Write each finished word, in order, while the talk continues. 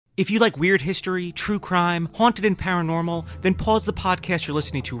If you like weird history, true crime, haunted and paranormal, then pause the podcast you're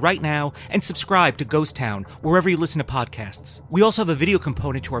listening to right now and subscribe to Ghost Town wherever you listen to podcasts. We also have a video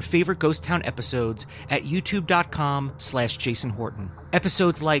component to our favorite Ghost Town episodes at youtube.com/Jason Horton.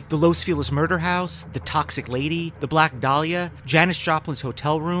 Episodes like The Los Feliz Murder House, The Toxic Lady, The Black Dahlia, Janis Joplin's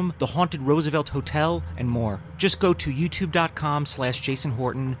Hotel Room, The Haunted Roosevelt Hotel, and more. Just go to youtube.com/Jason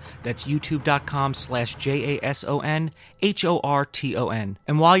Horton. That's youtube.com/JasonHorton.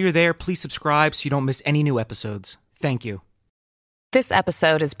 And while you're there, please subscribe so you don't miss any new episodes. Thank you. This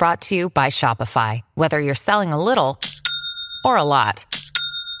episode is brought to you by Shopify. Whether you're selling a little or a lot,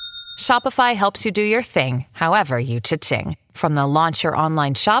 Shopify helps you do your thing, however you cha-ching. From the launch your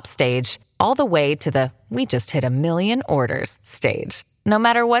online shop stage, all the way to the we just hit 1 million orders stage. No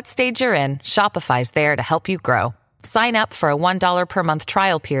matter what stage you're in, Shopify's there to help you grow. Sign up for a $1 per month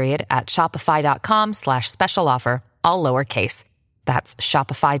trial period at shopify.com/special offer, all lowercase. That's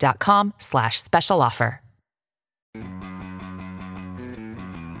shopify.com/special offer.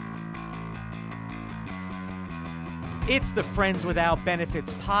 It's the Friends Without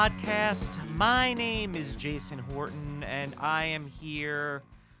Benefits podcast. My name is Jason Horton, and I am here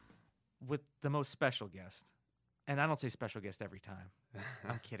with the most special guest. And I don't say special guest every time.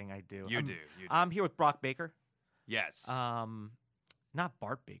 I'm kidding, I do. You do. I'm here with Brock Baker. Yes. Not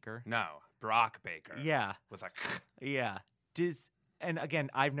Bart Baker. No, Brock Baker. Yeah. With a Yeah. And again,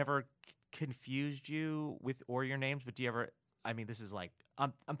 I've never confused you with or your names, but do you ever? I mean, this is like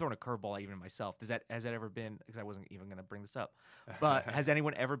I'm throwing a curveball even myself. Has that ever been? Because I wasn't even going to bring this up, but has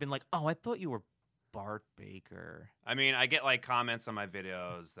anyone ever been like, "Oh, I thought you were Bart Baker"? I mean, I get like comments on my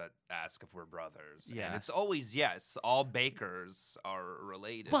videos that ask if we're brothers. Yeah. And it's always yes. All Bakers are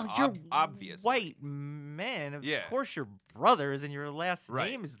related. Well, you're obviously white men. Of Yeah. course, you're brothers, and your last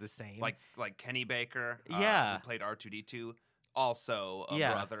Right. name is the same. like Kenny Baker. Yeah. Who played R2D2. Also a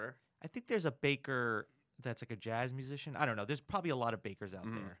Yeah. brother. I think there's a Baker that's like a jazz musician. I don't know. There's probably a lot of Bakers out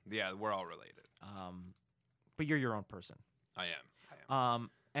there. Yeah, we're all related. But you're your own person. I am.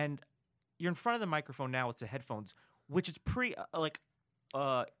 And you're in front of the microphone now with the headphones, which is pretty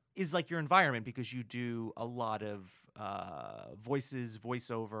is like your environment because you do a lot of voices,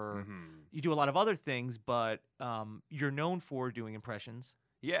 voiceover. You do a lot of other things, but you're known for doing impressions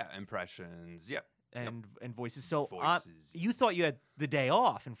Yeah, impressions. Yep. and voices. So Voices. you thought you had the day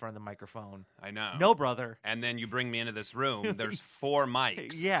off in front of the microphone. I know. No, brother. And then you bring me into this room. There's 4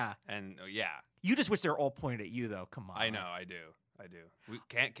 mics. Yeah. And yeah. You just wish they were all pointed at you, though. Come on. I know, I do.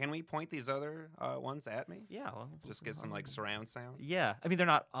 Can we point these other ones at me? Yeah. Well, Just get some like surround sound. Yeah. I mean, they're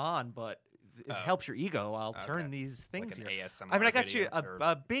not on, but it helps your ego. I'll turn Okay. these things Like an here. ASMR I mean, I got you video,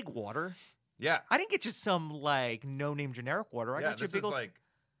 a big water. Yeah. I didn't get you some like no name generic water. I got you a this big is old.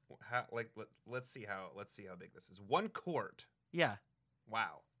 let's see how big this is. 1 quart. Yeah.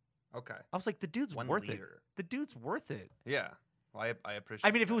 Wow. Okay. I was like, the dude's 1 worth it. liter. The dude's worth it. Yeah. Well, I appreciate.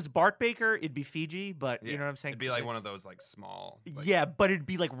 I mean, if it that. was Bart Baker, it'd be Fiji, but Yeah. you know what I'm saying? It'd be like one of those like small. Like, Yeah, but it'd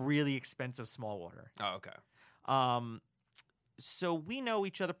be like really expensive small water. Oh, okay. So we know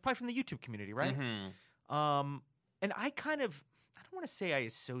each other probably from the YouTube community, right? Mm-hmm. And I don't want to say I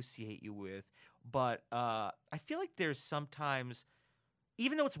associate you with, but I feel like there's sometimes,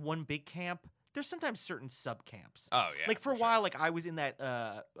 even though it's one big camp, there's sometimes certain sub camps. Oh yeah. Like for a sure. while, like I was in that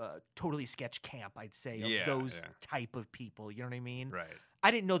totally sketch camp, I'd say, of Yeah, those yeah. type of people. You know what I mean? Right.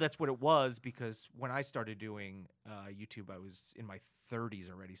 I didn't know that's what it was because when I started doing YouTube, I was in my 30s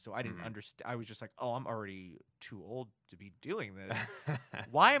already. So I didn't understand. I was just like, oh, I'm already too old to be doing this.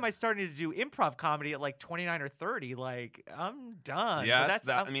 Why am I starting to do improv comedy at like 29 or 30? Like, I'm done. Yeah,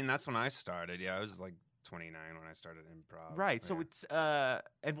 But I mean, that's when I started. Yeah, I was like 29 when I started improv. right. So Yeah. it's,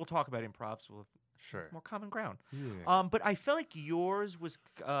 and we'll talk about improv. So Sure. more common ground. Yeah. But I feel like yours was,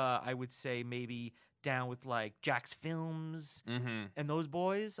 I would say maybe down with like Jack's Films Mm-hmm. and those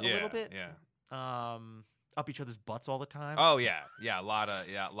boys a little bit. Yeah. Up each other's butts all the time. Oh yeah. A lot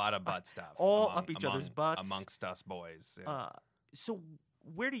of butt stuff. All up each other's butts. amongst us boys. Yeah. So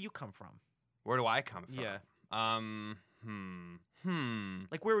where do you come from? Where do I come from? Yeah. Like,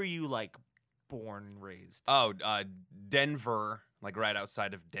 Like where were you like born and raised? oh, Denver, like right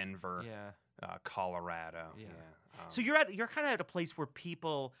outside of Denver, Yeah. Colorado. Yeah. Yeah. So you're kind of at a place where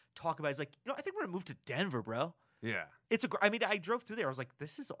people talk about. It's like, I think we're gonna move to Denver, bro. Yeah. It's I mean, I drove through there. I was like,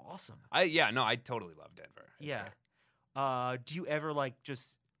 this is awesome. I totally love Denver. It's Yeah. great. Do you ever like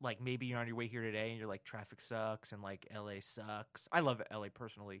just like maybe you're on your way here today and you're like traffic sucks and like LA sucks? I love LA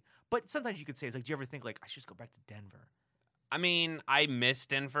personally, but sometimes you could say it's like, do you ever think like I should just go back to Denver? I mean, I miss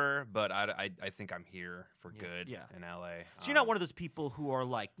Denver, but I think I'm here for Yeah, good yeah. in LA. So you're not one of those people who are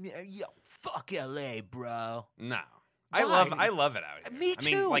like, yo, fuck LA, bro. No. I Why? love it out here. Me I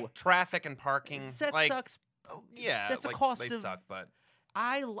mean, too. like traffic and parking. That like, sucks. Yeah, That's the like, cost they of- suck, but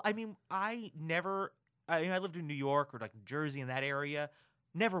I mean, I never. I lived in New York or like New Jersey in that area.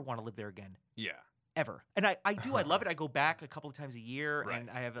 Never want to live there again. yeah. Ever. And I do. I love it. I go back a couple of times a year, Right. and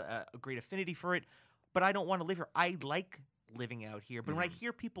I have a great affinity for it. But I don't want to live here. I like living out here. But when I Mhm.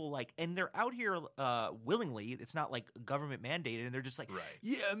 hear people like, and they're out here willingly, it's not like government mandated, and they're just like, Right.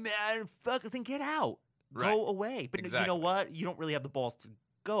 yeah, man, fuck, then get out, Right. go away. But you know Exactly. what? You don't really have the balls to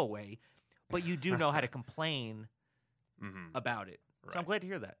go away, but you do know how to complain Mm-hmm. about it. So I'm Right. glad to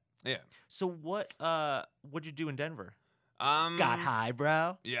hear that. Yeah. So what'd you do in Denver? Got high,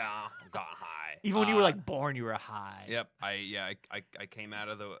 bro. Yeah, got high. Even when you were like born, you were high. Yep. I came out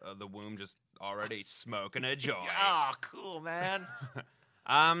of the womb just already smoking a joint. Oh, cool, man.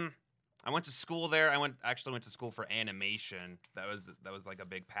 I went to school there. I actually went to school for animation. That was like a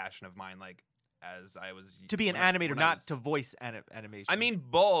big passion of mine. Like as I was To be an when I- animator, when I not was- to voice animation. I mean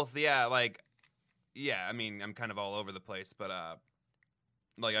both. Yeah. Like yeah. I mean I'm kind of all over the place, but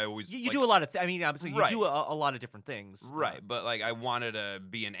like I always you like, do a lot of. I mean, obviously, you Right. do a lot of different things. right. But like I wanted to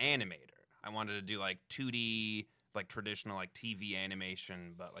be an animator. I wanted to do like 2D, like traditional like TV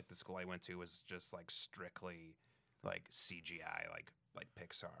animation. But like the school I went to was just like strictly like CGI, like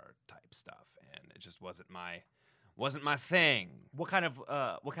Pixar type stuff, and it just wasn't my thing. What kind of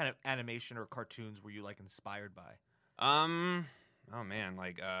animation or cartoons were you like inspired by? Oh man,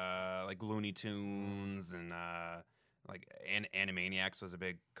 like Looney Tunes and like Animaniacs was a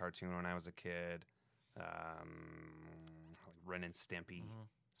big cartoon when I was a kid. Like Ren and Stimpy,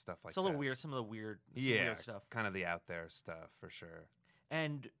 stuff like It's a little that. weird. Some of the weird, Yeah, weird stuff. kind of the out there stuff for sure.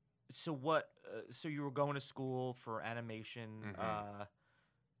 And so what? So you were going to school for animation. Mhm.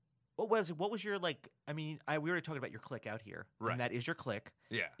 What was your like? I mean, we were talking about your clique out here, Right. and that is your clique,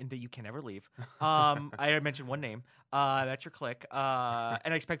 Yeah, and that you can never leave. I mentioned one name. That's your clique, and I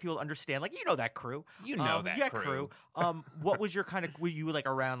expect people to understand. Like, you know that crew. you know that yeah, crew. What was your kind of? Were you like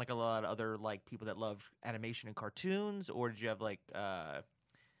around like a lot of other like people that love animation and cartoons, or did you have like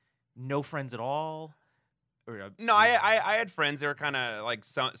no friends at all? Or No, I had friends. They were kind of like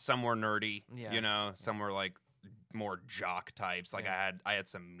some were nerdy, Yeah. you know. Some were like more jock types. Like Yeah. I had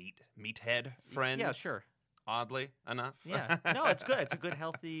some meathead friends. Yeah, sure. Oddly enough. Yeah, no, it's good. It's a good,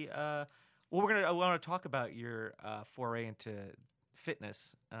 healthy. Well, I want to talk about your foray into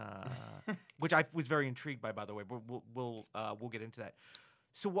fitness, which I was very intrigued by the way. But we'll get into that.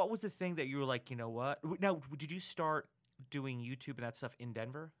 So, what was the thing that you were like? You know what? Now, did you start doing YouTube and that stuff in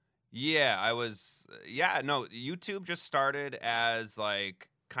Denver? Yeah, I was. Yeah, no, YouTube just started as like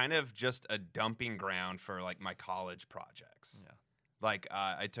kind of just a dumping ground for like my college projects. Yeah. Like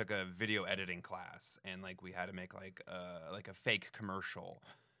I took a video editing class, and like we had to make like a fake commercial,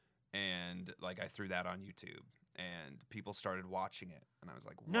 and like I threw that on YouTube, and people started watching it, and I was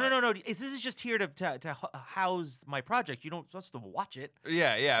like, what? No. This is just here to house my project. You don't supposed to watch it.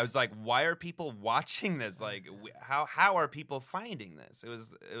 Yeah. I was like, why are people watching this? Like, how are people finding this?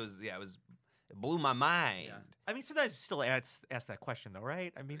 It blew my mind. I mean, sometimes you still ask that question, though,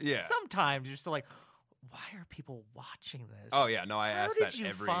 right? I mean, Yeah. sometimes you're still like, why are people watching this? Oh yeah, no, I How asked did that you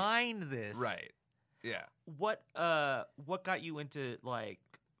every find this? right. Yeah. What got you into like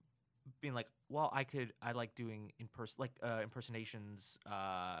being like, well, I like doing impersonations.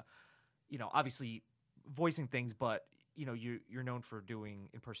 Obviously voicing things, but you're known for doing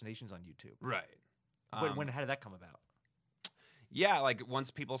impersonations on YouTube. Right. How did that come about? Yeah, like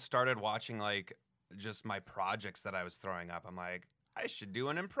once people started watching like just my projects that I was throwing up, I'm like, I should do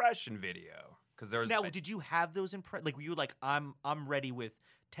an impression video because there was Now, did you have those like were you like I'm ready with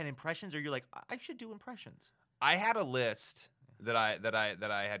 10 impressions, or you're like I should do impressions? I had a list that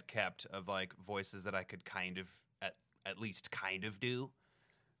I had kept of like voices that I could kind of at least kind of do.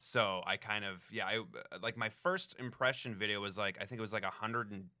 So I kind of I like my first impression video was like I think it was like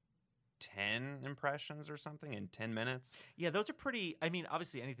 110 impressions or something in 10 minutes. Yeah, those are pretty. I mean,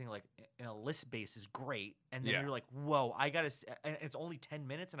 obviously, anything like in a list base is great, and then Yeah. you're like, "Whoa, I gotta!" And it's only 10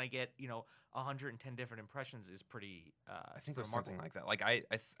 minutes, and I get 110 different impressions is pretty. I think it was remarkable. something like that. Like I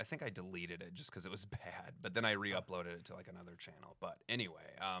think I deleted it just because it was bad, but then I re-uploaded it to like another channel. But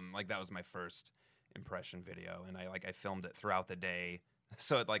anyway, like that was my first impression video, and I filmed it throughout the day.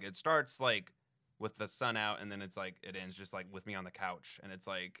 So it starts like with the sun out, and then it ends just like with me on the couch, and it's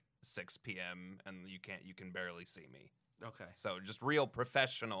like 6 p.m. and you can barely see me. Okay. So just real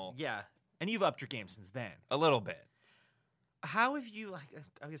professional. Yeah, and you've upped your game since then. A little bit. How have you?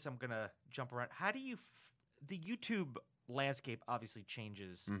 I guess I'm gonna jump around. How do you? The YouTube landscape obviously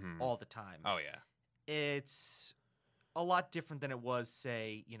changes Mhm. all the time. Oh yeah. It's a lot different than it was,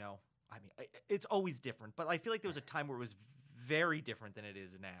 say, I mean, it's always different, but I feel like there was a time where it was very different than it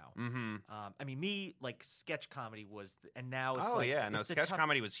is now. Mm-hmm. I mean, me, like, sketch comedy was, and now it's sketch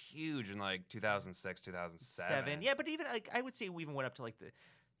comedy was huge in like 2006, 2007. Yeah, but even like I would say we even went up to like the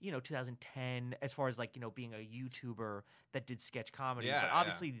 2010 as far as like being a YouTuber that did sketch comedy. Yeah, but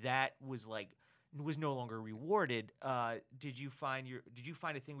obviously that was no longer rewarded. Did you find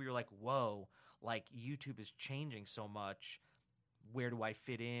a thing where you're like, whoa, like YouTube is changing so much? Where do I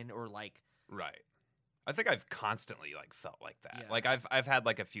fit in? Or like, right. I think I've constantly like felt like that. Yeah. Like I've had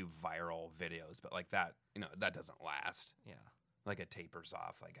like a few viral videos, but like that, that doesn't last. yeah. Like it tapers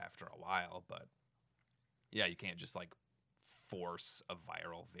off like after a while, but yeah, you can't just like force a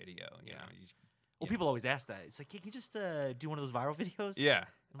viral video, you know. Well, people always ask that. It's like, can you just do one of those viral videos? Yeah.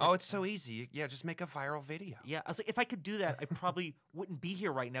 I'm like, Oh, it's so easy. Yeah, just make a viral video. Yeah. I was like, if I could do that, I probably wouldn't be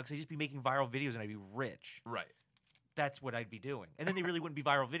here right now because I'd just be making viral videos and I'd be rich. Right. That's what I'd be doing. And then they really wouldn't be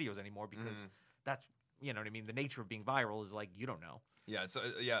viral videos anymore because that's, you know what I mean? The nature of being viral is like, you don't know. Yeah,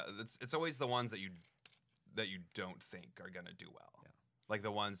 it's always the ones that you don't think are going to do well. Yeah. Like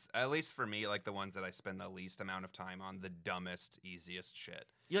the ones, at least for me, like the ones that I spend the least amount of time on, the dumbest, easiest shit.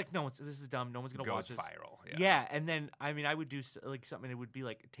 You're like, no, this is dumb. No one's going to watch this. Goes viral. Yeah. And then, I mean, I would do like something that would be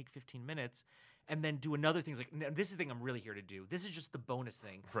like, take 15 minutes and then do another thing. Like, this is the thing I'm really here to do. This is just the bonus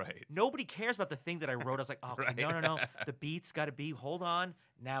thing. Right. Nobody cares about the thing that I wrote. I was like, oh, okay, Right. no. The beat's got to be, hold on.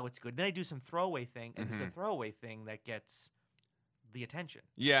 Now it's good. Then I do some throwaway thing, and it's a throwaway thing that gets the attention.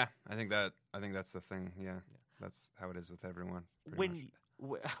 Yeah, I think that's the thing. Yeah. That's how it is with everyone. When you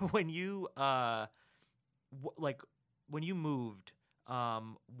when you moved,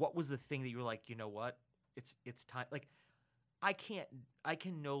 what was the thing that you were like, you know what? It's time. Like, I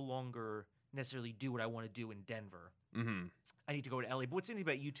can no longer necessarily do what I want to do in Denver. Mm-hmm. I need to go to LA. But what's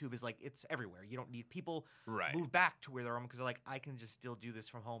interesting about YouTube is like it's everywhere. You don't need people Right. move back to where they're because they're like, I can just still do this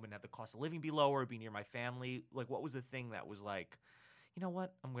from home and have the cost of living be lower, be near my family. Like, what was the thing that was like, you know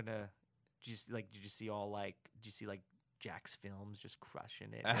what? I'm gonna just like. Did you see Jack's films just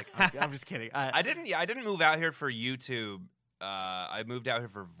crushing it? Like, I'm just kidding. I didn't move out here for YouTube. I moved out here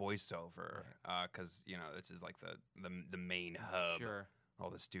for voiceover because this is like the main hub. Sure. All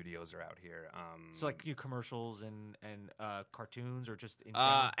the studios are out here. So like you commercials and cartoons or just in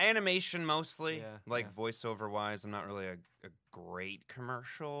general? Animation mostly. Yeah, Like voiceover wise, I'm not really a great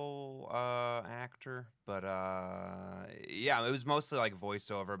commercial actor, but yeah, it was mostly like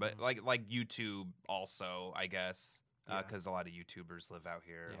voiceover, but like YouTube also, I guess, because a lot of YouTubers live out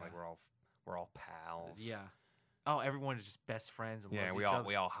here. Yeah. Like we're all pals. Yeah. Oh, everyone is just best friends and Yeah, loves we each all other.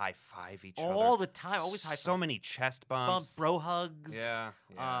 we all high five each other all the time. Always high So five. many chest Bump, bumps, bro hugs. Yeah.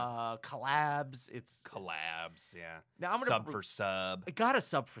 Collabs. It's Collabs. Yeah. Now I'm gonna sub for sub. I got a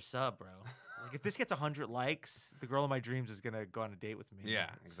sub for sub, bro. Like if this gets 100 likes, the girl of my dreams is gonna go on a date with me.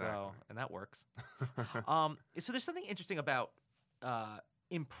 Yeah, exactly. So, and that works. So there's something interesting about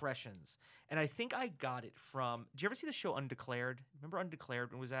impressions, and I think I got it from. Do you ever see the show Undeclared? Remember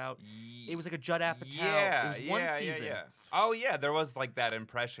Undeclared when it was out? It was like a Judd Apatow. Yeah, it was one season. Yeah. Oh yeah, there was like that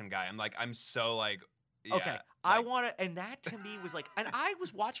impression guy. I'm so like. Yeah, Okay, I want to, and that to me was like, and I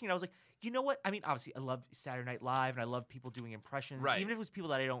was watching it. I was like, you know what? I mean, obviously, I love Saturday Night Live, and I love people doing impressions. Right. Even if it was people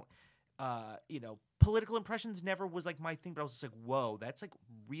that I don't, political impressions never was like my thing. But I was just like, whoa, that's like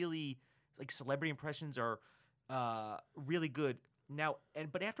really, like celebrity impressions are really good. Now,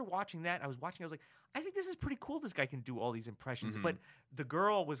 but after watching that, I was like, I think this is pretty cool. This guy can do all these impressions. Mhm. But the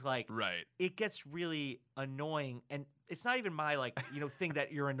girl was like, right. it gets really annoying, and it's not even my thing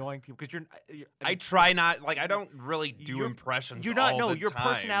that you're annoying people because I try not I don't really do impressions. You're not. all No, the your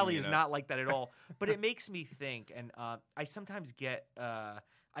time, personality you is know? not like that at all. But it makes me think, and I sometimes get.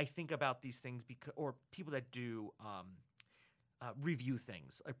 I think about these things or people that do. Review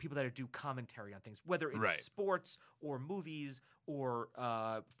things, like people that do commentary on things, whether it's Right. sports or movies or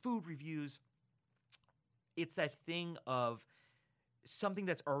food reviews. It's that thing of something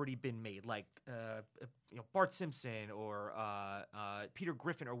that's already been made, like Bart Simpson or Peter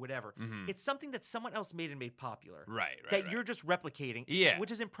Griffin or whatever. Mhm. It's something that someone else made and made popular. Right. That you're just replicating, Yeah. which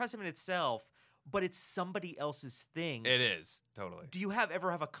is impressive in itself, but it's somebody else's thing. It is totally. Do you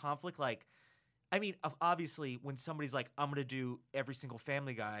ever have a conflict? Like, I mean, obviously, when somebody's like, I'm going to do every single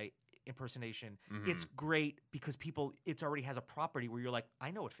Family Guy impersonation, it's great because it already has a property where you're like,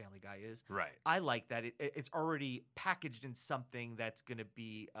 I know what Family Guy is. Right. I like that. It's already packaged in something that's going to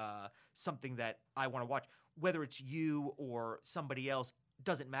be something that I want to watch. Whether it's you or somebody else,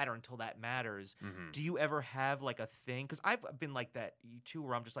 doesn't matter until that matters. Mhm. Do you ever have like a thing? Because I've been like that too,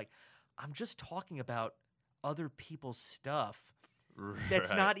 where I'm just like, I'm just talking about other people's stuff. That's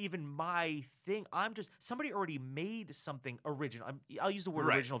Right. not even my thing. I'm just somebody already made something original. I'll use the word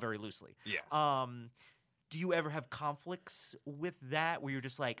Right. original very loosely. Yeah. Do you ever have conflicts with that where you're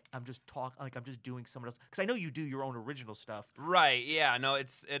just like, I'm just doing someone else? Because I know you do your own original stuff. Right. Yeah. No,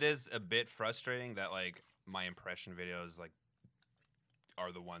 it is a bit frustrating that like my impression videos like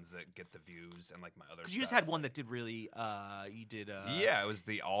are the ones that get the views and like my other. Because you just had one that did really. You did. Yeah, it was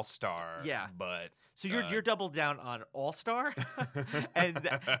the All Star. Yeah. But So you're doubled down on All Star, and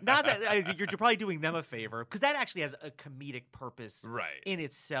not that you're probably doing them a favor because that actually has a comedic purpose right. in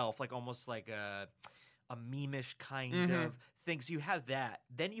itself, like almost like a meme-ish kind Mhm. of thing. So you have that,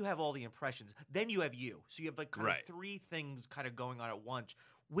 then you have all the impressions, then you have you. So you have like kind Right. of three things kind of going on at once,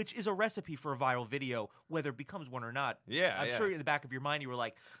 which is a recipe for a viral video, whether it becomes one or not. Yeah. I'm yeah. sure in the back of your mind you were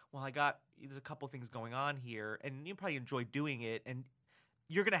like, well, there's a couple things going on here, and you probably enjoy doing it, and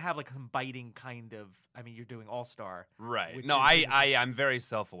you're gonna have like some biting kind of. I mean, you're doing All Star, Right. which No, is- I'm very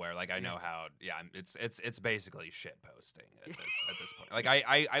self aware. Like I know how. Yeah. It's basically shit posting at this point. Like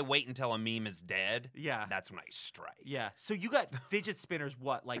I wait until a meme is dead. Yeah. That's when I strike. Yeah. So you got fidget spinners,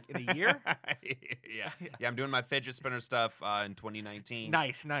 what, like in a year? yeah. Yeah. I'm doing my fidget spinner stuff in 2019.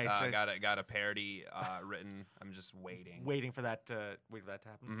 Nice. Got a parody written. I'm just waiting. Waiting for that to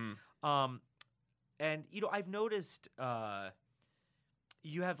happen. Mhm. And I've noticed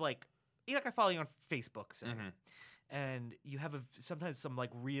you have like I follow you on Facebook, say, Mhm. and you have sometimes some like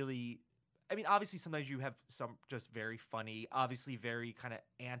really. I mean, obviously, sometimes you have some just very funny, obviously very kind of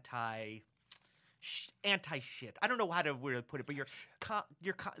anti shit. I don't know how to really put it, but you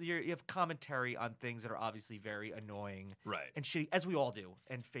have commentary on things that are obviously very annoying Right. and shitty, as we all do.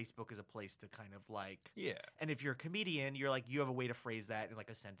 And Facebook is a place to kind of like. Yeah. And if you're a comedian, you're like you have a way to phrase that in like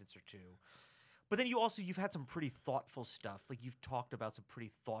a sentence or two. But then you've had some pretty thoughtful stuff. Like you've talked about some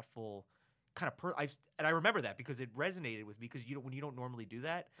pretty thoughtful kind of and I remember that because it resonated with me because when you don't normally do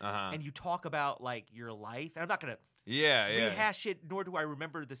that Uh-huh. and you talk about like your life, and I'm not gonna Yeah. rehash it, nor do I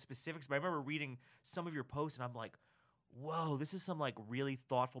remember the specifics, but I remember reading some of your posts and I'm like, whoa, this is some like really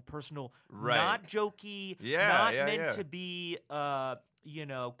thoughtful, personal, Right. not jokey, Yeah, not yeah, meant yeah. to be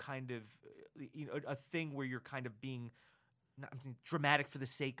kind of a thing where you're kind of being dramatic for the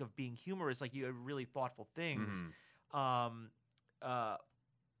sake of being humorous. Like you have really thoughtful things. Mhm.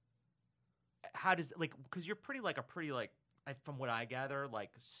 How does because you're pretty from what I gather,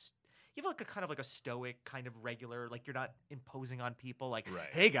 like you have like a kind of like a stoic kind of regular, like you're not imposing on people like, Right.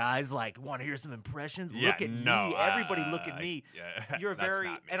 hey guys, like want to hear some impressions? Yeah, Look at no, me, everybody look at me. Yeah. You're That's very,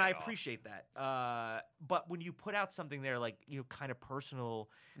 not me and I at all. appreciate that. But when you put out something there, like kind of personal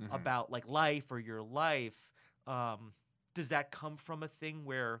Mhm. about like life or your life, does that come from a thing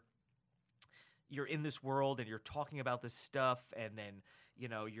where you're in this world and you're talking about this stuff, and then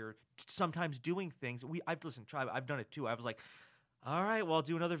you're sometimes doing things? I've done it too. I was like, all right, well, I'll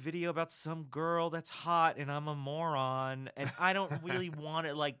do another video about some girl that's hot and I'm a moron and I don't really want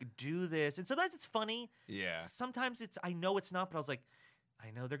to like do this. And sometimes it's funny. Yeah. Sometimes I know it's not, but I was like,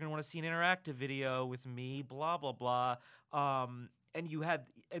 I know they're going to want to see an interactive video with me, blah, blah, blah.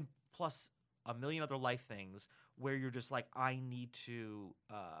 And plus a million other life things where you're just like, I need to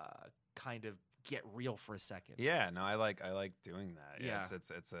kind of get real for a second. Yeah, no, I like doing that. Yeah.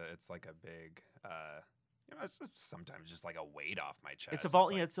 It's like a big it's sometimes just like a weight off my chest. It's a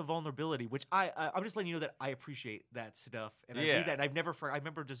like- it's a vulnerability, which I'm just letting you know that I appreciate that stuff, and I Yeah. read that. And I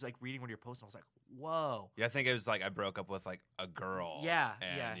remember just like reading one of your posts, and I was like, whoa, Yeah, I think it was like I broke up with like a girl. yeah,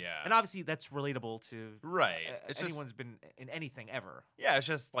 and, yeah. and obviously that's relatable to Right. It's just anyone's been in anything ever. yeah, it's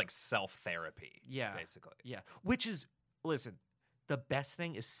just like self therapy. Yeah. basically. Yeah, which is listen, the best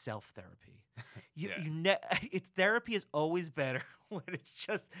thing is self therapy. Yeah. Therapy is always better when it's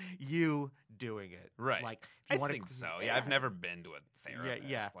just you doing it. Right. Like if you I wanna, think so. Yeah, I've never been to a therapist.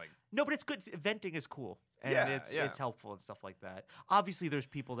 yeah. Like No, but it's good. Venting is cool, and Yeah, it's yeah. it's helpful and stuff like that. Obviously, there's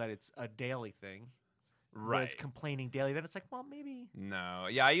people that it's a daily thing, where it's right. complaining daily. Then it's like, well, maybe. No,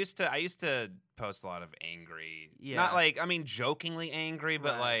 yeah, I used to post a lot of angry, Yeah. not like jokingly angry,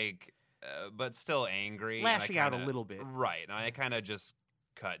 but Right. but still angry, and Lashing I out a kinda- little bit. right? And I kind of just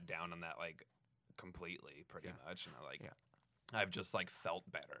cut down on that completely, pretty Yeah. much, and Yeah. I've just felt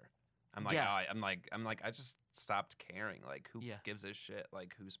better. I'm like, Yeah. oh, I'm like, I just stopped caring. Like, who Yeah. gives a shit?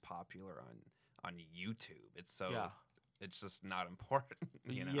 Like, who's popular on YouTube? It's so, Yeah. it's just not important.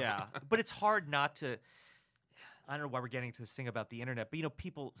 You know? Yeah, but it's hard not to. I don't know why we're getting to this thing about the internet, but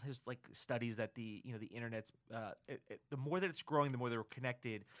people, there's studies that the internet's the more that it's growing, the more they're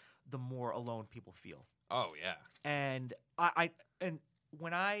connected, the more alone people feel. Oh yeah. And and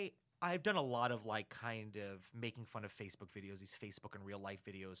when I've done a lot of like kind of making fun of Facebook videos, these Facebook and real life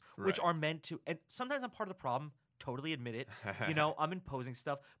videos, which Right. are meant to, and sometimes I'm part of the problem. Totally admit it. You know, I'm imposing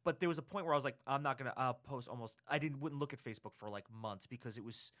stuff, but there was a point where I was like, I'm not gonna post almost. Wouldn't look at Facebook for like months because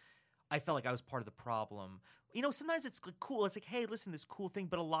I felt like I was part of the problem. You know, sometimes it's like, cool. It's like, hey, listen, this cool thing,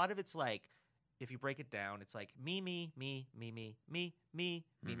 but a lot of it's like, if you break it down, it's like me, me, me, me, me, me, me,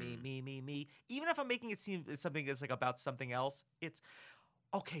 me, me, Mhm. me, me, me. Even if I'm making it seem something that's like about something else, it's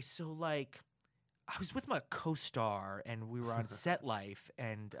okay. So like, I was with my co-star and we were on Set Life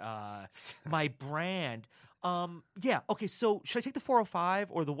and my brand. Yeah. Okay. So should I take the 405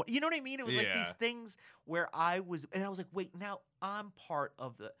 or the what? You know what I mean? It was like these Yeah. things where I was like, wait, now I'm part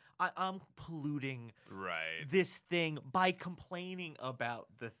of I'm polluting Right. this thing by complaining about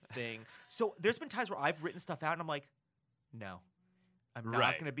the thing. So there's been times where I've written stuff out and I'm like, no, I'm not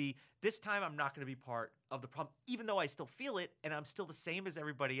Right. going to be, this time I'm not going to be part of the problem, even though I still feel it and I'm still the same as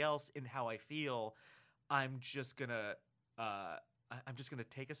everybody else in how I feel. I'm just going to, I'm just going to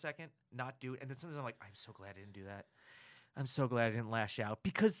take a second, not do it. And then sometimes I'm like, I'm so glad I didn't do that. I'm so glad I didn't lash out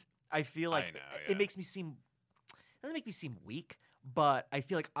because I feel like know, it yeah. makes me seem, doesn't make me seem weak, but I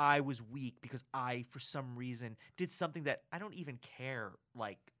feel like I was weak because I, for some reason, did something that I don't even care.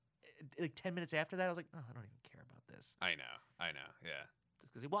 Like 10 minutes after that, I was like, oh, I don't even care about this. I know, yeah.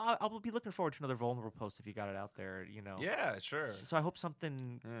 Just 'cause- well, I'll be looking forward to another vulnerable post if you got it out there, you know. Yeah, sure. So I hope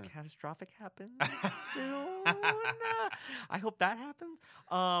something Yeah. catastrophic happens soon. I hope that happens.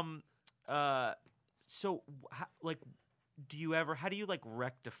 So like, do you ever? How do you like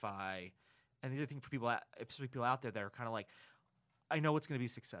rectify? And the other thing for people, especially people out there that are kind of like, I know it's going to be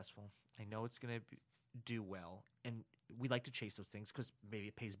successful. I know it's going to do well, and we like to chase those things because maybe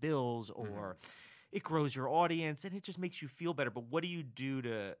it pays bills or it grows your audience, and it just makes you feel better. But what do you do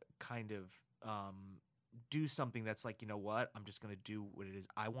to kind of do something that's like, you know what, I'm just going to do what it is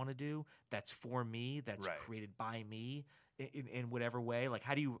I want to do. That's for me. That's Right. created by me in whatever way. Like,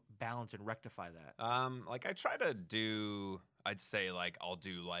 how do you balance and rectify that? Like I try to do, I'd say like I'll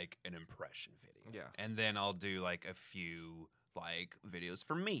do like an impression video. Yeah. And then I'll do like a few like videos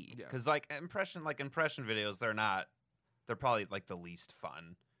for me. Yeah. Cause like impression videos, they're probably like the least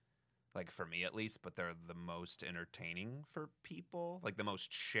fun. Like for me at least, but they're the most entertaining for people, like the most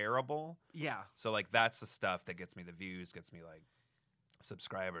shareable. Yeah. So like that's the stuff that gets me the views, gets me like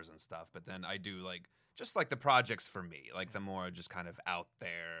subscribers and stuff. But then I do like just like the projects for me, like the more just kind of out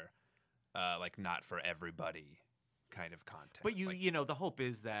there, like not for everybody kind of content. But you, like, you know, the hope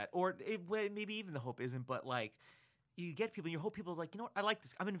is that, or maybe even the hope isn't, but like you get people, and you hope people are like, you know what, I like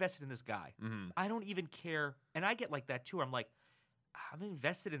this. I'm invested in this guy. mhm. I don't even care. And I get like that too. I'm like, I'm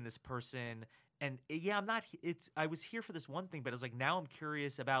invested in this person. And yeah, I'm not, I was here for this one thing, but it's like, now I'm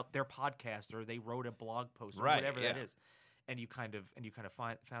curious about their podcast or they wrote a blog post or Right, whatever that yeah. is. And you kind of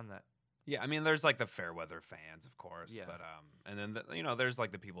found that. Yeah, I mean, there's like the fair weather fans, of course, Yeah. but and then you know, there's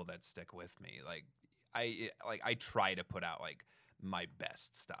like the people that stick with me. Like I try to put out like my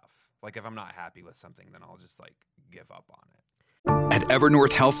best stuff. Like if I'm not happy with something, then I'll just like give up on it. At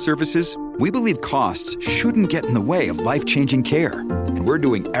Evernorth Health Services, we believe costs shouldn't get in the way of life-changing care, and we're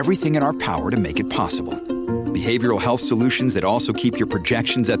doing everything in our power to make it possible. Behavioral health solutions that also keep your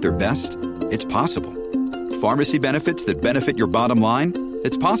projections at their best? It's possible. Pharmacy benefits that benefit your bottom line?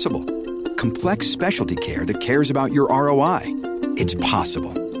 It's possible. Complex specialty care that cares about your ROI? It's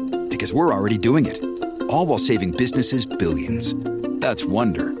possible. Because we're already doing it. All while saving businesses billions. That's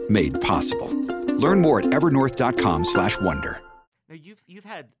Wonder made possible. Learn more at evernorth.com/wonder. Now you've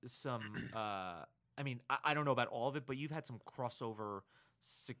had some, I mean, I don't know about all of it, but you've had some crossover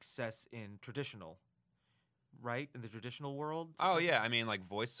success in traditional, right? In the traditional world? Oh yeah, I mean like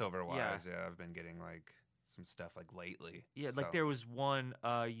voiceover wise, Yeah. yeah, I've been getting like some stuff like lately. Yeah, so. like there was one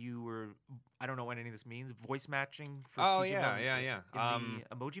you were, I don't know what any of this means, voice matching for Oh, teaching yeah, them yeah. in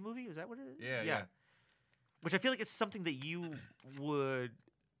the Emoji Movie, is that what it is? Yeah. Which I feel like it's something that you would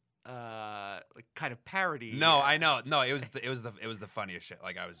like kind of parody. No, I know. No, it was the funniest shit.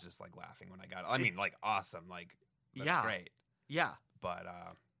 Like I was just like laughing when I got it. I mean, like awesome. Like that's Yeah. great. Yeah. But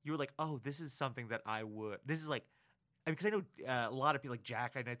You were like, oh, this is something that I would, this is like, because I know a lot of people, like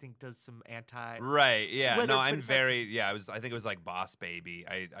Jack, I think does some anti. right, yeah. Whether- No, but I'm it's like- very yeah. I think it was like Boss Baby.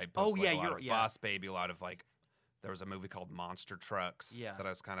 I posted Oh, like, yeah, a lot you're- of yeah. Boss Baby. A lot of like there was a movie called Monster Trucks. Yeah. that I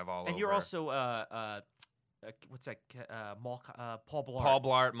was kind of all And over. you're also, what's that? Paul Blart. Paul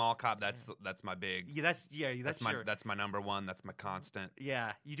Blart, Mall Cop. That's my big. Yeah, that's my your, that's my number one. That's my constant.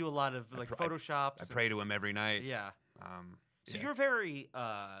 yeah. You do a lot of like I Photoshops. I pray to him every night. Yeah. So yeah. you're very.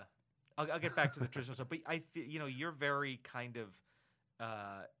 I'll get back to the traditional stuff, but I feel you're very kind of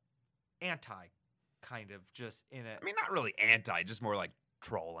anti, kind of just in a. I mean, not really anti, just more like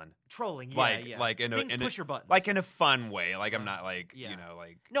trolling. Yeah, like in things a, push your buttons. like in a fun way. Like I'm not like yeah.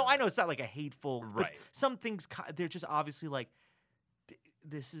 like No, I know it's not like a hateful. But Right. some things they're just obviously like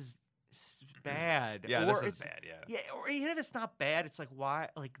this is bad. Yeah, or this is it's- bad. Yeah. Yeah, or even if it's not bad, it's like why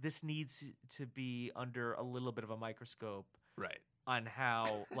like this needs to be under a little bit of a microscope Right. on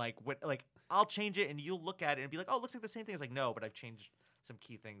how like what like I'll change it and you'll look at it and be like, oh, it looks like the same thing. It's like no, but I've changed some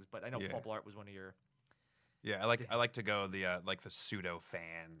key things. But I know Yeah. Paul Blart was one of your Yeah, I like to go the like the pseudo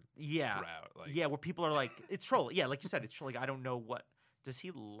fan route. Like, yeah, where people are like it's troll. Yeah, like you said, it's troll. Like I don't know what does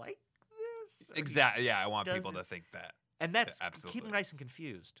he like this or do you- exactly. Yeah, I want does people it- to think that. and that's absolutely. keep them nice and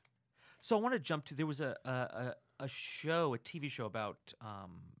confused. So I want to jump to there was a show, a TV show about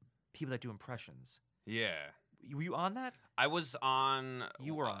people that do impressions. Yeah, Were you on that? I was on.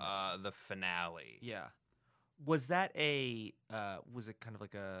 You were on the finale. Yeah. Was that a was it kind of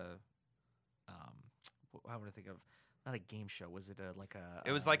like a I want to think of not a game show, was it like a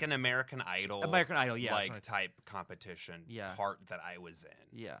It was like an American Idol. American Idol, yeah, that's like what I- type competition. Yeah. Part that I was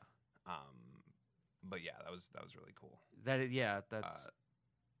in. yeah. But yeah, that was really cool. That is, yeah, that's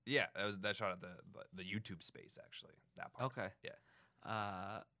Yeah, that shot at the YouTube space actually. That part. okay.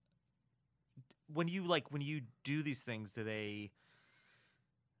 Yeah. When you do these things, do they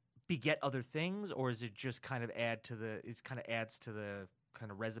beget other things, or is it just kind of adds to the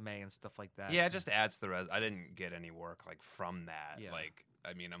kind of resume and stuff like that? Yeah, it just adds to the I didn't get any work like from that. Yeah. Like,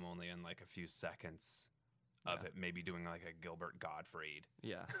 I mean, I'm only in like a few seconds of Yeah. it, maybe doing like a Gilbert Gottfried.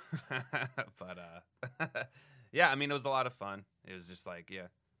 Yeah. But yeah, I mean, it was a lot of fun. It was just like, yeah.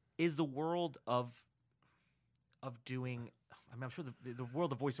 Is the world of doing? I mean, I'm sure the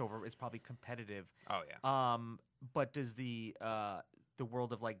world of voiceover is probably competitive. Oh yeah. But does the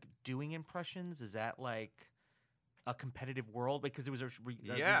world of like doing impressions, is that like a competitive world? Because there was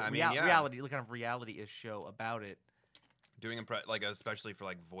reality, like kind of reality-ish show about it. Doing like especially for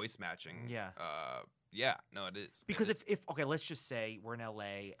like voice matching. Yeah. Yeah. No, it is. Because It is. if okay, let's just say we're in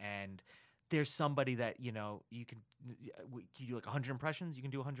LA and there's somebody that you can you do like 100 impressions, you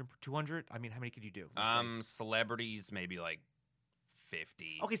can do 100, 200. I mean, how many could you do? Let's say? Celebrities maybe like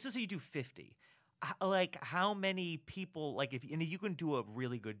 50. Okay, so you do 50. Like how many people? Like if you can do a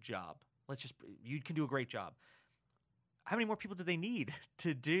really good job, you can do a great job. How many more people do they need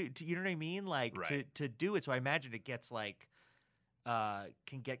to do? You know what I mean? Like Right. to do it. So I imagine it gets like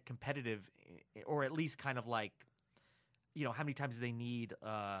can get competitive, or at least kind of like how many times do they need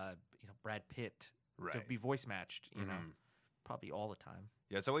Brad Pitt to Right. be voice matched? You know, Mhm. probably all the time.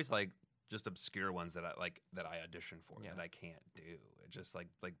 Yeah, it's always like just obscure ones that I audition for Yeah. that I can't do. It's just like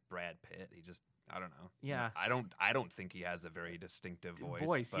Brad Pitt. He just I don't know. Yeah. I don't think he has a very distinctive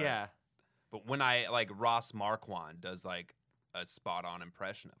voice. Yeah. But when I like Ross Marquand does like a spot on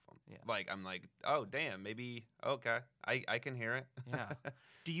impression of him, Yeah. like I'm like, oh damn, maybe okay, I can hear it. Yeah.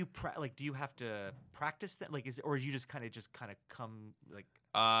 Do you do you have to practice that? Like, or you just kind of come like?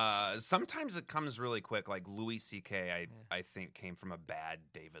 Sometimes it comes really quick. Like Louis C.K. I think came from a bad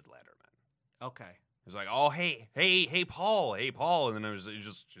David Letterman. Okay. It was like, oh hey Paul, and then it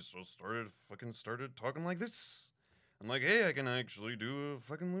just started talking like this. I'm like, hey, I can actually do a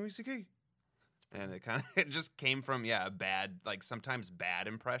fucking Louis C.K. And it just came from bad, like sometimes bad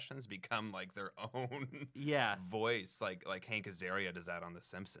impressions become like their own Yeah. voice. Like Hank Azaria does that on The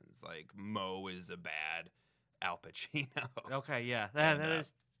Simpsons. Like Mo is a bad Al Pacino. Okay. Yeah. And,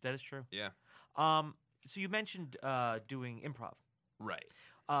 That is true. Yeah. So you mentioned doing improv. Right.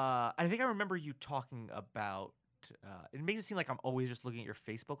 I think I remember you talking about. It makes it seem like I'm always just looking at your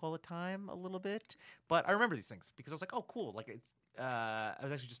Facebook all the time, a little bit. But I remember these things because I was like, "Oh, cool!" Like it's. I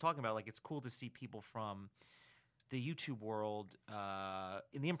was actually just talking about like it's cool to see people from the YouTube world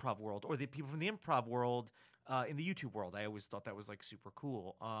in the improv world, or the people from the improv world in the YouTube world. I always thought that was like super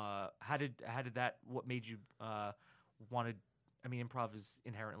cool. How did that? What made you want to? I mean, improv is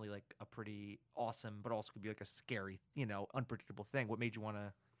inherently like a pretty awesome, but also could be like a scary, unpredictable thing. What made you want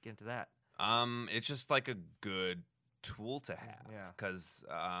to get into that? It's just like a good tool to have. Yeah. Because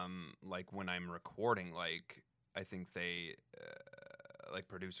like when I'm recording, like I think they like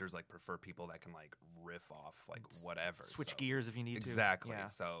producers like prefer people that can like riff off like whatever. Switch So- gears if you need Exactly. to. Yeah.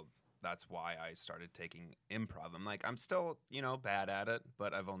 So that's why I started taking improv. I'm like, I'm still, bad at it,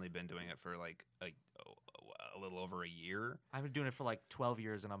 but I've only been doing it for like a little over a year. I've been doing it for like 12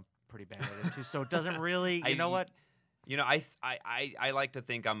 years and I'm pretty bad at it too. So it doesn't really, you know what? I like to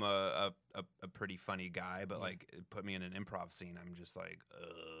think I'm a pretty funny guy, but Yeah. like put me in an improv scene, I'm just like,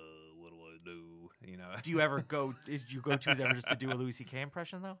 what do I do? you know. Do you ever go? Is your go-to ever just to do a Louis C.K.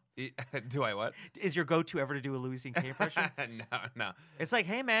 impression though? Do I what? Is your go-to ever to do a Louis C.K. impression? No. It's like,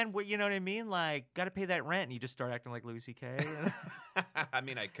 hey man, you know what I mean? Like, got to pay that rent, and you just start acting like Louis C.K. I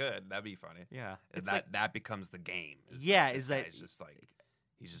mean, I could. That'd be funny. Yeah, it's that becomes the game. Is that it's just like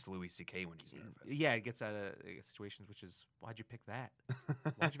he's just Louis C.K. when he's nervous. Yeah, it gets out of situations, which is why'd you pick that?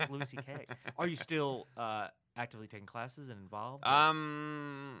 Why'd you pick Louis C.K.? Are you still actively taking classes and involved?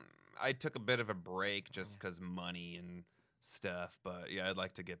 I took a bit of a break just because money and stuff, but yeah, I'd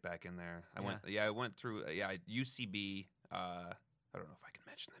like to get back in there. I went through UCB. I don't know if I can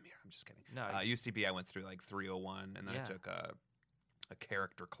mention them here. I'm just kidding. No, UCB. I went through like 301, and then I took a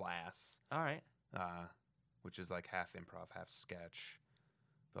character class. All right. Which is like half improv, half sketch,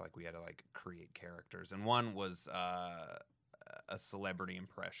 but like we had to like create characters, and one was a celebrity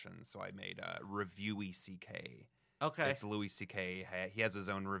impression. So I made Reviewy CK. Okay. It's Louis C.K. He has his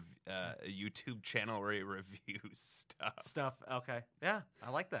own YouTube channel where he reviews stuff. Okay. Yeah, I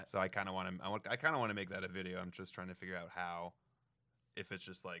like that. So I kind of want to make that a video. I'm just trying to figure out how, if it's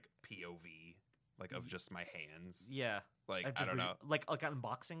just like POV, like of just my hands. Yeah. Like I don't know. Like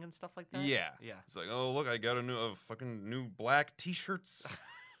unboxing and stuff like that. Yeah. Yeah. It's like, oh look, I got a fucking new black T-shirts.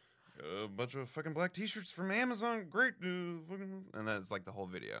 A bunch of fucking black T-shirts from Amazon. Great. And then it's like the whole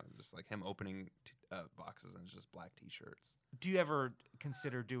video, just like him opening boxes, and it's just black T-shirts. Do you ever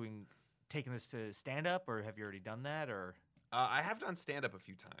consider taking this to stand up, or have you already done that? Or I have done stand up a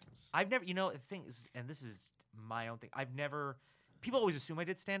few times. I've never. You know, the thing is, and this is my own thing. I've never. People always assume I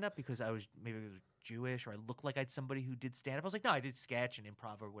did stand up because I was Jewish, or I looked like I had somebody who did stand up. I was like, no, I did sketch and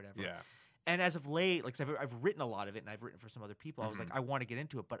improv or whatever. Yeah. And as of late, like I've written a lot of it, and I've written for some other people. I was like, I want to get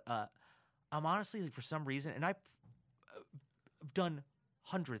into it, but I'm honestly, like, for some reason, and I've done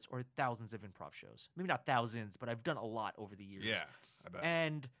hundreds or thousands of improv shows. Maybe not thousands, but I've done a lot over the years. Yeah, I bet.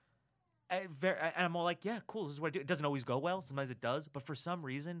 And I'm all like, yeah, cool. This is what I do. It doesn't always go well. Sometimes it does. But for some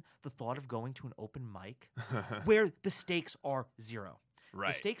reason, the thought of going to an open mic where the stakes are zero.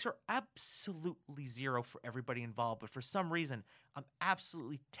 Right. The stakes are absolutely zero for everybody involved. But for some reason, I'm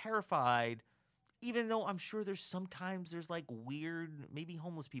absolutely terrified, even though I'm sure there's like weird, maybe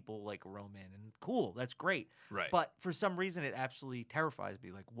homeless people like roam in, and cool, that's great. Right. But for some reason, it absolutely terrifies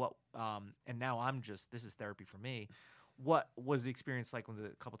me. Like what? And now this is therapy for me. What was the experience like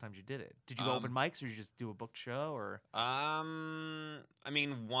a couple times you did it? Did you go open mics, or did you just do a booked show, or? I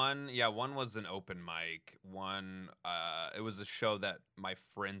mean, one was an open mic. One, it was a show that my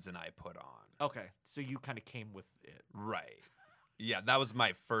friends and I put on. Okay, so you kind of came with it, right? Yeah, that was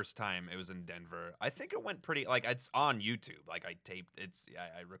my first time. It was in Denver. I think it went pretty. Like, it's on YouTube. Like, I taped.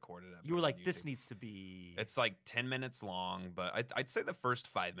 I recorded it. You were like, this needs to be. It's like 10 minutes long, but I'd say the first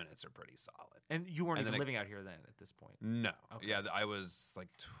 5 minutes are pretty solid. And you weren't even living out here then at this point. No. Okay. Yeah, I was like,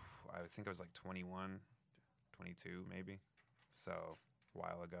 I think I was like 21, 22 maybe. So a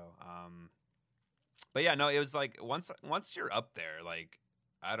while ago. But yeah, no, it was like once you're up there, like,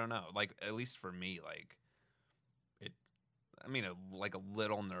 I don't know, like, at least for me, like, like a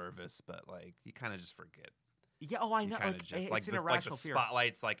little nervous, but like you kind of just forget. Yeah, oh, I know. Like, just, it's an irrational the fear.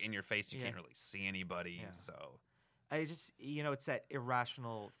 Spotlight's like in your face, you can't really see anybody. Yeah. So I just, it's that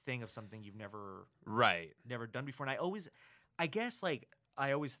irrational thing of something you've never done before. And I guess like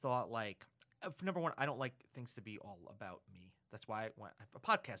I always thought like, number one, I don't like things to be all about me. That's why I went a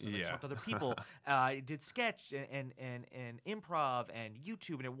podcast and I talked to other people. I did sketch and improv and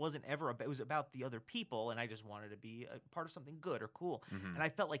YouTube, and it wasn't ever about, it was about the other people, and I just wanted to be a part of something good or cool. Mm-hmm. And I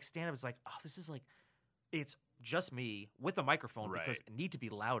felt like stand-up is like, oh, this is like, it's just me with a microphone because I need to be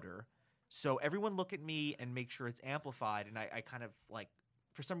louder. So everyone look at me and make sure it's amplified. And I kind of like,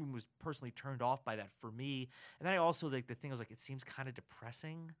 for some reason, was personally turned off by that for me. And then I also, like, the thing was like, it seems kind of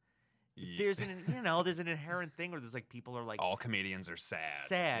depressing. There's an inherent thing where there's like people are like all comedians are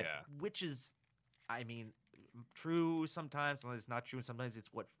sad, which is, I mean, true sometimes it's not true, and sometimes it's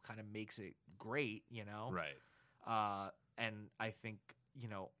what kind of makes it great, right? And I think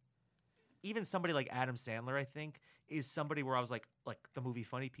even somebody like Adam Sandler, I think, is somebody where I was like the movie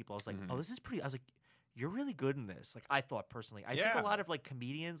Funny People, I was like, oh, this is pretty. I was like, you're really good in this. Like, I thought personally, I think a lot of like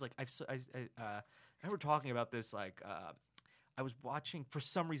comedians, like I remember talking about this like. I was for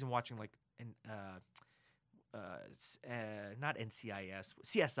some reason watching like not NCIS,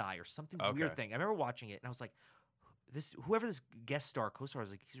 CSI or something weird thing. I remember watching it and I was like, whoever this guest star co-star, I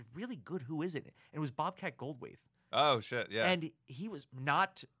was like, he's really good. Who is it? And it was Bobcat Goldthwait. Oh shit, yeah. And he was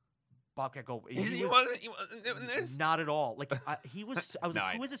not Bobcat Goldthwait. He wasn't not at all. Like he was. I was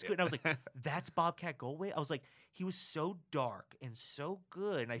like, who is this good? And I was like, that's Bobcat Goldthwait. I was like, he was so dark and so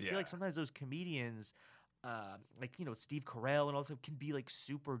good. And I feel like sometimes those comedians, like, you know, Steve Carell and also can be like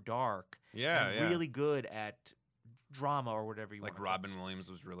super dark. Yeah, and yeah. really good at drama or whatever you Like want. Robin Williams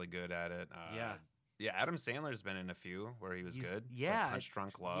was really good at it. Yeah. Yeah, Adam Sandler's been in a few where he was good. Yeah, like Punch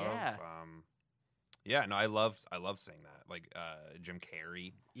Drunk Love. yeah. Yeah, no, I love seeing that. Like Jim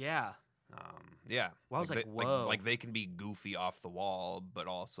Carrey. Yeah. Yeah. Well, I was like, they, whoa. Like they can be goofy off the wall, but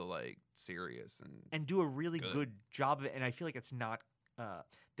also like serious And do a really good. good job of it. And I feel like it's not,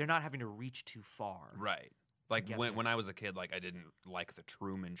 they're not having to reach too far. right. Like get when there. I was a kid, like I didn't like the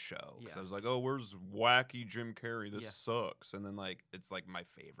Truman Show because Yeah. I was like, oh, where's wacky Jim Carrey? This Yeah. sucks. And then like it's like my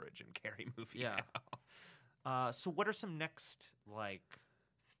favorite Jim Carrey movie. Yeah. now. So what are some next, like,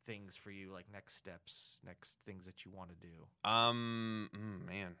 things for you, like next steps, next things that you want to do?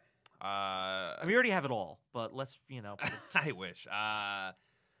 Man. I mean, you already have it all, but let's, you know. I wish. I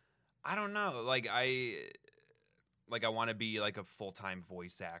don't know. Like I want to be like a full-time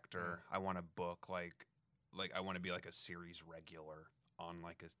voice actor. I want to book like I want to be like a series regular on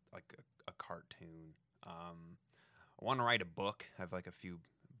like a cartoon. I want to write a book. I have like a few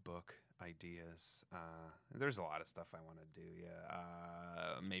book ideas. There's a lot of stuff I want to do.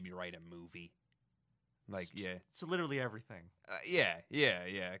 Yeah. Maybe write a movie. Like yeah. So literally everything. Yeah.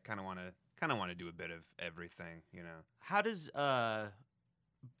 Kind of want to do a bit of everything, you know. How does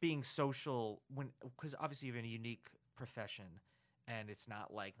being social, because obviously you have a unique profession, and it's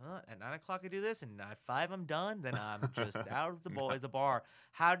not like at 9 o'clock I do this, and at 5 I'm done, then I'm just out of the bar.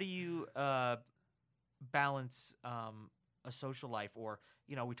 How do you balance a social life, or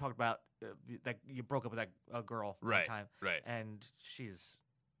you know, we talked about that you broke up with that girl one Right, time, right. and she's.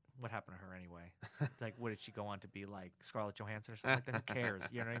 What happened to her anyway? Like, what did she go on to be, like Scarlett Johansson or something like that? Who cares?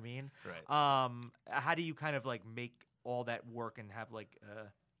 You know what I mean? Right. How do you kind of like make all that work and have like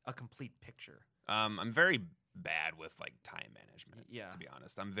a complete picture? I'm very bad with like time management. Yeah. To be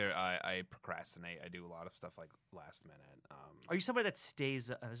honest, I procrastinate. I do a lot of stuff like last minute. Are you somebody that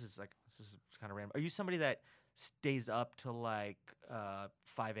stays? This is kind of random. Are you somebody that stays up till like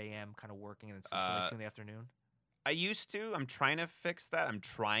 5 a.m. kind of working and then sleeps till like 2 in the afternoon? I used to. I'm trying to fix that. I'm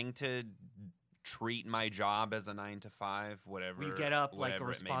trying to treat my job as a 9 to 5, whatever. You get up like a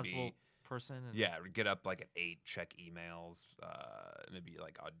whatever it may responsible be. person. And Yeah, get up like at 8, check emails, maybe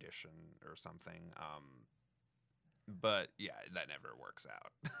like audition or something. But yeah, that never works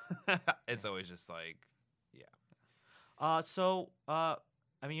out. It's always just like, yeah. So I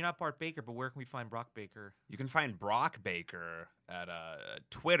mean, you're not Bart Baker, but where can we find Brock Baker? You can find Brock Baker at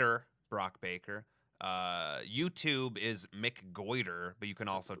Twitter, Brock Baker. YouTube is Mick Goiter, but you can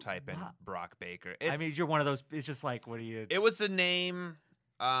also type in Brock Baker. I mean, you're one of those. It's just like, what do you? It was a name.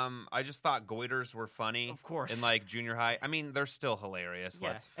 I just thought Goiters were funny. Of course. In like junior high. I mean, they're still hilarious. Yeah.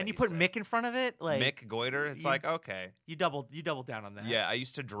 Let's face and you put it. Mick in front of it, like Mick Goiter. It's like okay. You doubled down on that. Yeah, I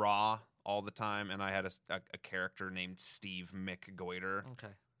used to draw all the time, and I had a character named Steve Mick Goiter.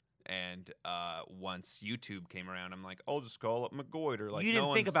 Okay. And once YouTube came around, I'm like, I'll just call it McGoiter. Like, you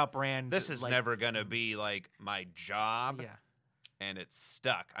didn't think about brand. This is like, never gonna be like my job. Yeah. And it's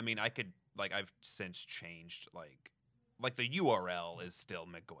stuck. I mean, I could like I've since changed like the URL is still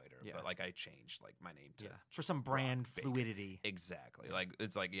McGoiter, Yeah. but like I changed like my name to for some brand Brock Baker. fluidity. Exactly. Like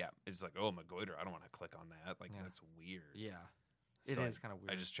it's like it's like oh McGoiter. I don't want to click on that. Like that's weird. Yeah. It is kind of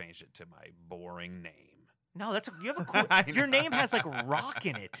weird. I just changed it to my boring name. No, you have a cool. Your name has like rock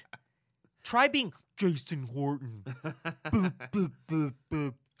in it. Try being Jason Horton. Boop, boop, boop,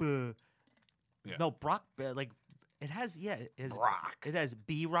 boop, boop. Yeah. No, Brock. Like it has. Yeah, it has. Brock. It has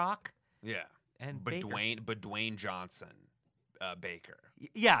B Rock. Yeah. And Dwayne Johnson Baker.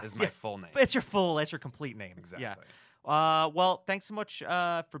 Yeah, is my full name. That's your complete name. Exactly. Yeah. Well, thanks so much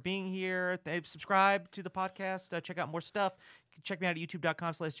for being here. Subscribe to the podcast. Check out more stuff. You can check me out at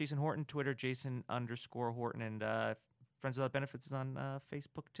youtube.com/Jason Horton, Twitter Jason_Horton, and Friends Without Benefits is on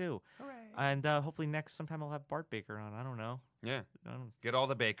Facebook too. Hooray. And hopefully sometime I'll have Bart Baker on. I don't know. Yeah. Get all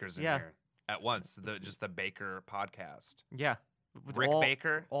the Bakers in Yeah. here at once. Just the Baker podcast. Yeah. With Rick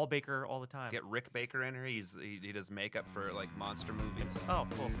Baker. All Baker all the time. Get Rick Baker in here. He does makeup for like monster movies. Oh,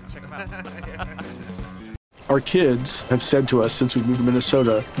 cool. Let's check him out. Our kids have said to us since we moved to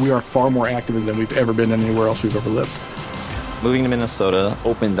Minnesota, we are far more active than we've ever been anywhere else we've ever lived. Moving to Minnesota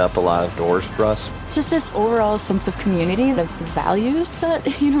opened up a lot of doors for us. Just this overall sense of community, the values that,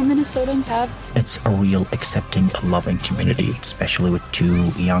 Minnesotans have. It's a real accepting, loving community, especially with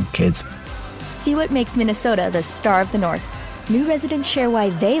 2 young kids. See what makes Minnesota the star of the North. New residents share why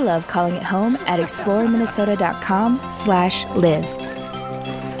they love calling it home at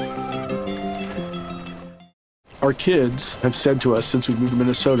exploreminnesota.com/live. Our kids have said to us since we moved to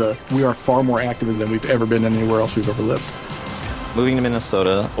Minnesota, we are far more active than we've ever been anywhere else we've ever lived. Moving to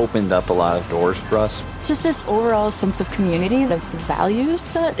Minnesota opened up a lot of doors for us. Just this overall sense of community, the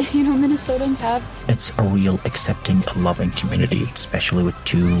values that, Minnesotans have. It's a real accepting, loving community, especially with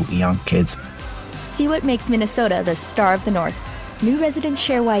 2 young kids. See what makes Minnesota the star of the North. New residents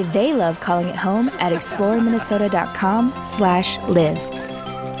share why they love calling it home at exploreminnesota.com/live.